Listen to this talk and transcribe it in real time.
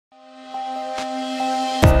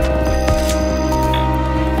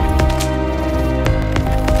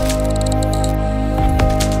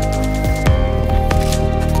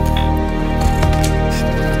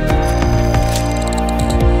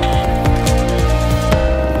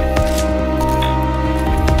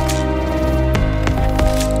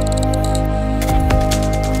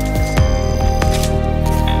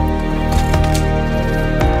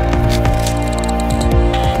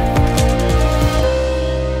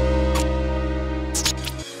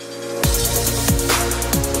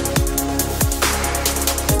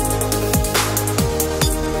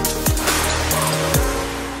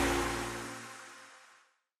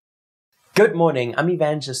Good morning, I'm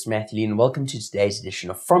Evangelist Matthew Lee and welcome to today's edition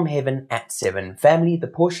of From Heaven at 7. Family, the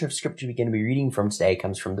portion of scripture we're going to be reading from today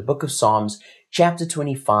comes from the book of Psalms, chapter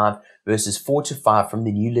 25, verses 4 to 5 from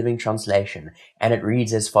the New Living Translation, and it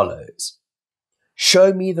reads as follows.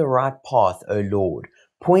 Show me the right path, O Lord.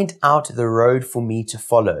 Point out the road for me to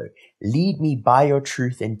follow. Lead me by your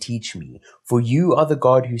truth and teach me, for you are the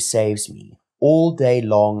God who saves me. All day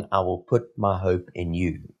long I will put my hope in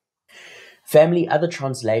you. Family, other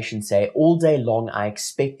translations say, all day long I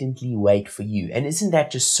expectantly wait for you. And isn't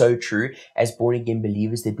that just so true as born-again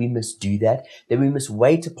believers that we must do that? That we must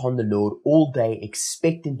wait upon the Lord all day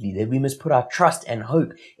expectantly, that we must put our trust and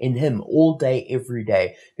hope in Him all day, every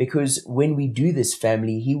day. Because when we do this,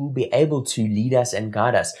 family, He will be able to lead us and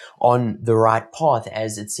guide us on the right path,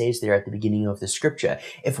 as it says there at the beginning of the scripture.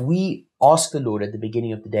 If we ask the Lord at the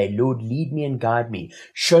beginning of the day, Lord, lead me and guide me.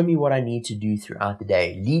 Show me what I need to do throughout the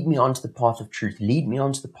day. Lead me onto the path of truth. Lead me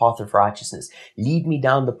onto the path of righteousness. Lead me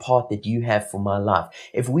down the path that you have for my life.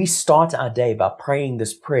 If we start our day by praying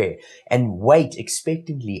this prayer and wait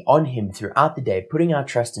expectantly on Him throughout the day, putting our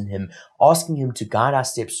trust in Him, asking Him to guide our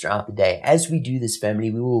steps throughout the day, as we do this,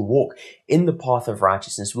 family, we will walk in the path of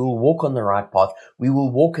righteousness. We will walk on the right path. We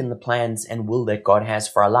will walk in the plans and will that God has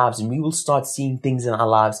for our lives. And we will start seeing things in our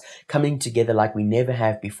lives coming together like we never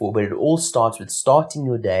have before. But it all starts with starting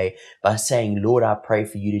your day by saying, Lord, I pray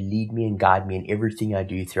for you to lead me and guide me in everything I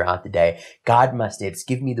do throughout the day. Guide my steps.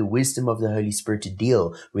 Give me the wisdom of the Holy Spirit to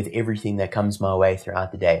deal with everything that comes my way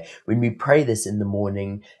throughout the day. When we pray this in the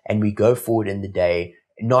morning and we go forward in the day,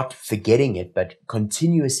 not forgetting it, but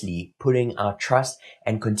continuously putting our trust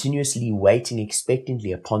and continuously waiting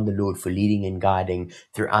expectantly upon the Lord for leading and guiding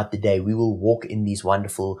throughout the day, we will walk in these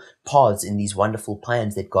wonderful paths, in these wonderful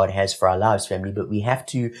plans that God has for our lives, family. But we have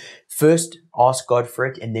to first ask God for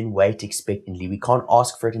it and then wait expectantly. We can't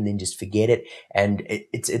ask for it and then just forget it. And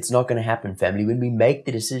it's not going to happen, family. When we make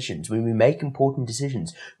the decisions, when we make important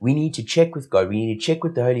decisions, we need to check with God. We need to check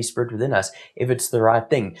with the Holy Spirit within us if it's the right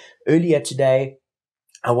thing. Earlier today,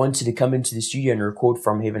 I wanted to come into the studio and record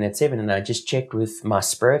From Heaven at 7, and I just checked with my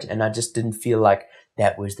spirit, and I just didn't feel like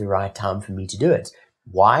that was the right time for me to do it.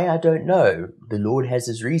 Why? I don't know. The Lord has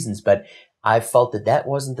His reasons, but I felt that that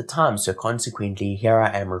wasn't the time. So consequently, here I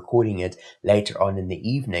am recording it later on in the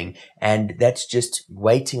evening. And that's just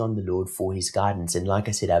waiting on the Lord for His guidance. And like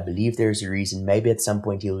I said, I believe there is a reason. Maybe at some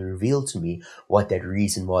point He'll reveal to me what that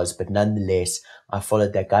reason was. But nonetheless, I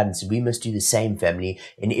followed that guidance. And we must do the same, family,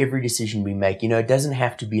 in every decision we make. It doesn't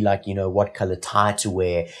have to be like, what color tie to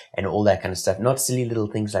wear and all that kind of stuff. Not silly little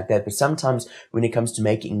things like that. But sometimes when it comes to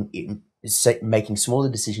making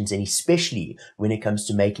smaller decisions, and especially when it comes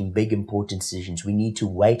to making big important decisions, we need to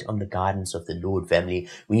wait on the guidance of the Lord, family.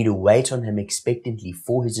 We need to wait on Him expectantly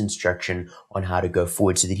for His instruction on how to go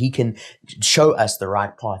forward so that He can show us the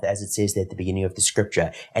right path, as it says there at the beginning of the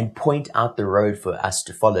scripture, and point out the road for us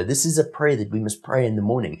to follow. This is a prayer that we must pray in the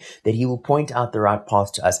morning, that He will point out the right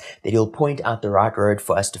path to us, that He'll point out the right road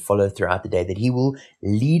for us to follow throughout the day, that He will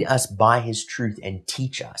lead us by His truth and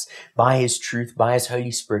teach us by His truth, by His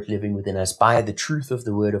Holy Spirit living within us, by the truth of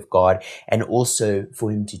the Word of God, and also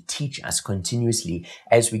for Him to teach us continuously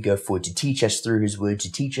as we go forward, to teach us through His Word,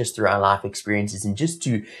 to teach us through our life experiences, and just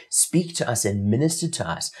to speak to us and minister to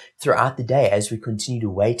us throughout the day as we continue to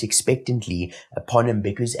wait expectantly upon Him.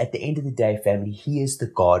 Because at the end of the day, family, He is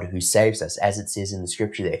the God who saves us, as it says in the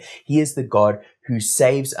scripture there. He is the God who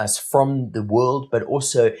saves us from the world, but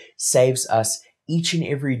also saves us each and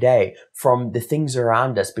every day from the things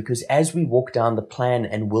around us. Because as we walk down the plan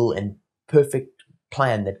and will and perfect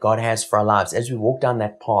plan that God has for our lives, as we walk down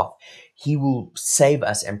that path, He will save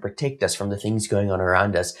us and protect us from the things going on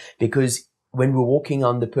around us. Because when we're walking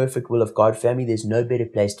on the perfect will of God, family, there's no better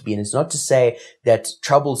place to be. And it's not to say that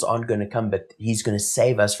troubles aren't going to come, but He's going to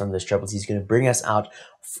save us from those troubles. He's going to bring us out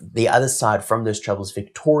the other side from those troubles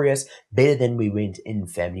victorious, better than we went in,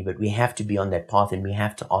 family. But we have to be on that path, and we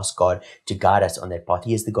have to ask God to guide us on that path.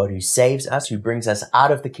 He is the God who saves us, who brings us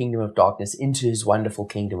out of the kingdom of darkness into His wonderful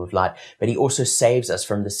kingdom of light. But He also saves us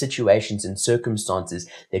from the situations and circumstances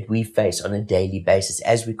that we face on a daily basis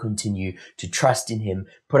as we continue to trust in Him,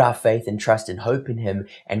 put our faith and trust and hope in Him,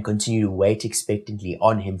 and continue to wait expectantly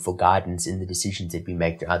on Him for guidance in the decisions that we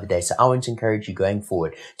make throughout the day. So I want to encourage you going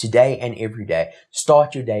forward today and every day,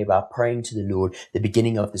 start your day by praying to the Lord, the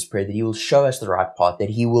beginning of this prayer, that He will show us the right path, that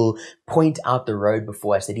He will point out the road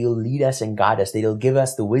before us, that He'll lead us and guide us, that He'll give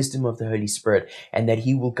us the wisdom of the Holy Spirit, and that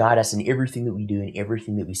He will guide us in everything that we do and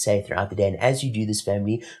everything that we say throughout the day. And as you do this,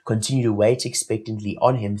 family, continue to wait expectantly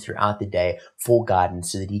on Him throughout the day for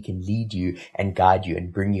guidance so that He can lead you and guide you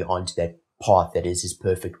and bring you onto that path that is His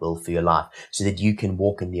perfect will for your life, so that you can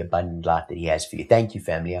walk in the abundant life that He has for you. Thank you,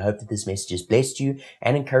 family. I hope that this message has blessed you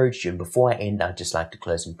and encouraged you. And before I end, I'd just like to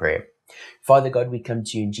close in prayer. Father God, we come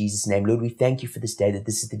to you in Jesus' name. Lord, we thank you for this day, that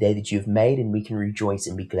this is the day that you have made, and we can rejoice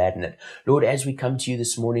and be glad in it. Lord, as we come to you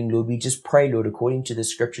this morning, Lord, we just pray, Lord, according to the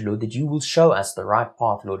scripture, Lord, that you will show us the right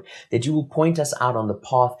path, Lord, that you will point us out on the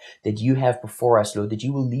path that you have before us, Lord, that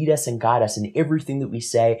you will lead us and guide us in everything that we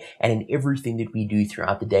say and in everything that we do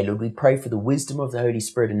throughout the day. Lord, we pray for the wisdom of the Holy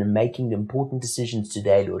Spirit in making the important decisions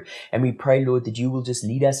today, Lord. And we pray, Lord, that you will just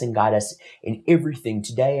lead us and guide us in everything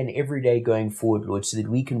today and every day going forward, Lord, so that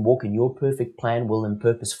we can walk in your perfect plan, will, and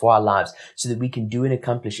purpose for our lives, so that we can do and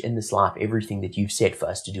accomplish in this life everything that you've set for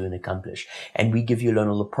us to do and accomplish. And we give you alone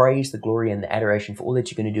all the praise, the glory, and the adoration for all that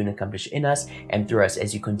you're going to do and accomplish in us and through us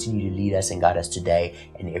as you continue to lead us and guide us today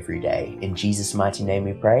and every day. In Jesus' mighty name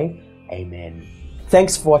we pray. Amen.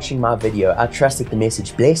 Thanks for watching my video. I trust that the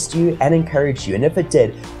message blessed you and encouraged you. And if it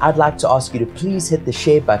did, I'd like to ask you to please hit the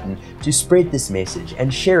share button to spread this message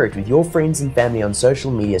and share it with your friends and family on social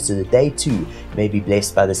media, so that they too may be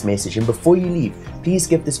blessed by this message. And before you leave, please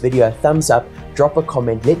give this video a thumbs up, drop a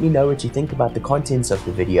comment, let me know what you think about the contents of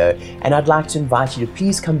the video. And I'd like to invite you to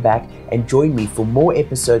please come back and join me for more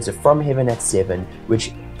episodes of From Heaven at 7,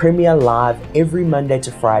 which premiere live every Monday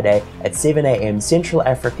to Friday at 7 a.m. Central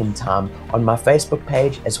African time on my Facebook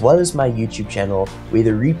page, as well as my YouTube channel, where the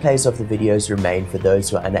replays of the videos remain for those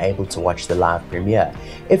who are unable to watch the live premiere.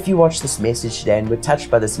 If you watch this message today and were touched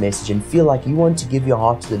by this message and feel like you want to give your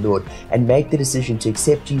heart to the Lord and make the decision to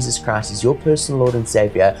accept Jesus Christ as your personal Lord and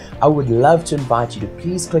Savior, I would love to invite you to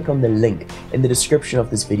please click on the link in the description of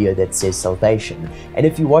this video that says salvation. And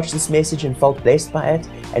if you watched this message and felt blessed by it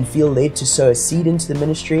and feel led to sow a seed into the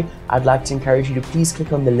ministry, I'd like to encourage you to please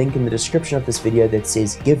click on the link in the description of this video that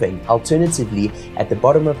says giving. Alternatively, at the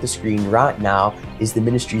bottom of the screen right now is the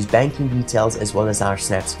ministry's banking details, as well as our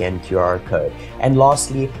SnapScan QR code. And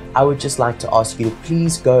lastly, I would just like to ask you to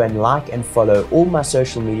please go and like and follow all my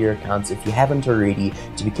social media accounts if you haven't already,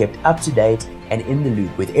 to be kept up to date and in the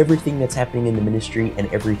loop with everything that's happening in the ministry and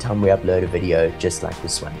every time we upload a video just like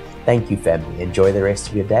this one. Thank you, family. Enjoy the rest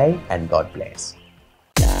of your day, and God bless.